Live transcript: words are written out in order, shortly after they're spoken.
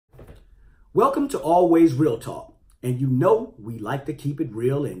Welcome to Always Real Talk. And you know we like to keep it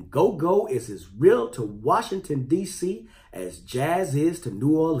real, and go-go is as real to Washington, D.C. as jazz is to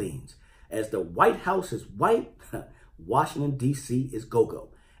New Orleans. As the White House is white, Washington, D.C. is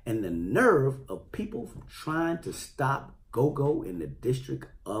go-go. And the nerve of people from trying to stop go-go in the District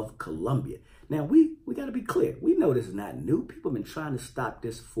of Columbia. Now, we got to be clear. We know this is not new. People have been trying to stop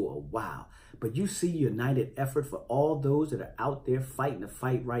this for a while. But you see united effort for all those that are out there fighting the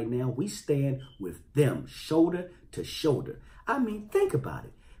fight right now. We stand with them shoulder to shoulder. I mean, think about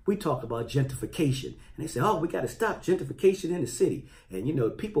it. We talk about gentrification, and they say, oh, we got to stop gentrification in the city. And, you know,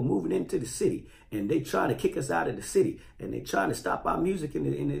 people moving into the city, and they trying to kick us out of the city, and they trying to stop our music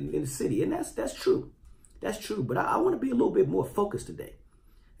in the city. And that's true. That's true. But I want to be a little bit more focused today.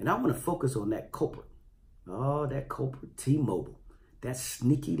 And I want to focus on that culprit. Oh, that culprit, T-Mobile. That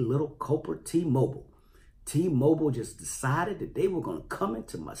sneaky little culprit, T-Mobile. T-Mobile just decided that they were going to come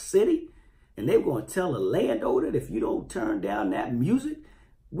into my city, and they were going to tell a landowner that if you don't turn down that music,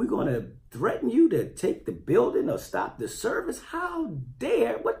 we're going to threaten you to take the building or stop the service. How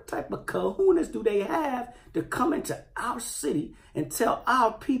dare, what type of kahunas do they have to come into our city and tell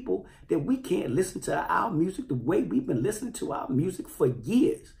our people that we can't listen to our music the way we've been listening to our music for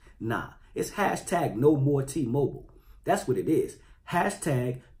years? Nah, it's hashtag no more T-Mobile. That's what it is.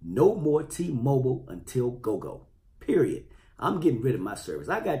 Hashtag no more T-Mobile until go-go, period. I'm getting rid of my service.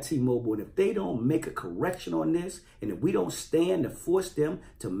 I got T-Mobile, and if they don't make a correction on this, and if we don't stand to force them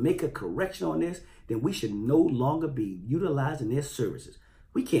to make a correction on this, then we should no longer be utilizing their services.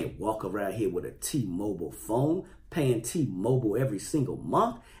 We can't walk around here with a T-Mobile phone, paying T-Mobile every single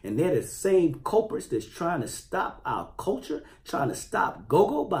month, and they're the same culprits that's trying to stop our culture, trying to stop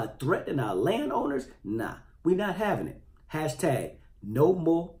go-go by threatening our landowners. Nah, we're not having it. Hashtag no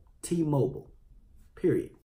more T-Mobile, period.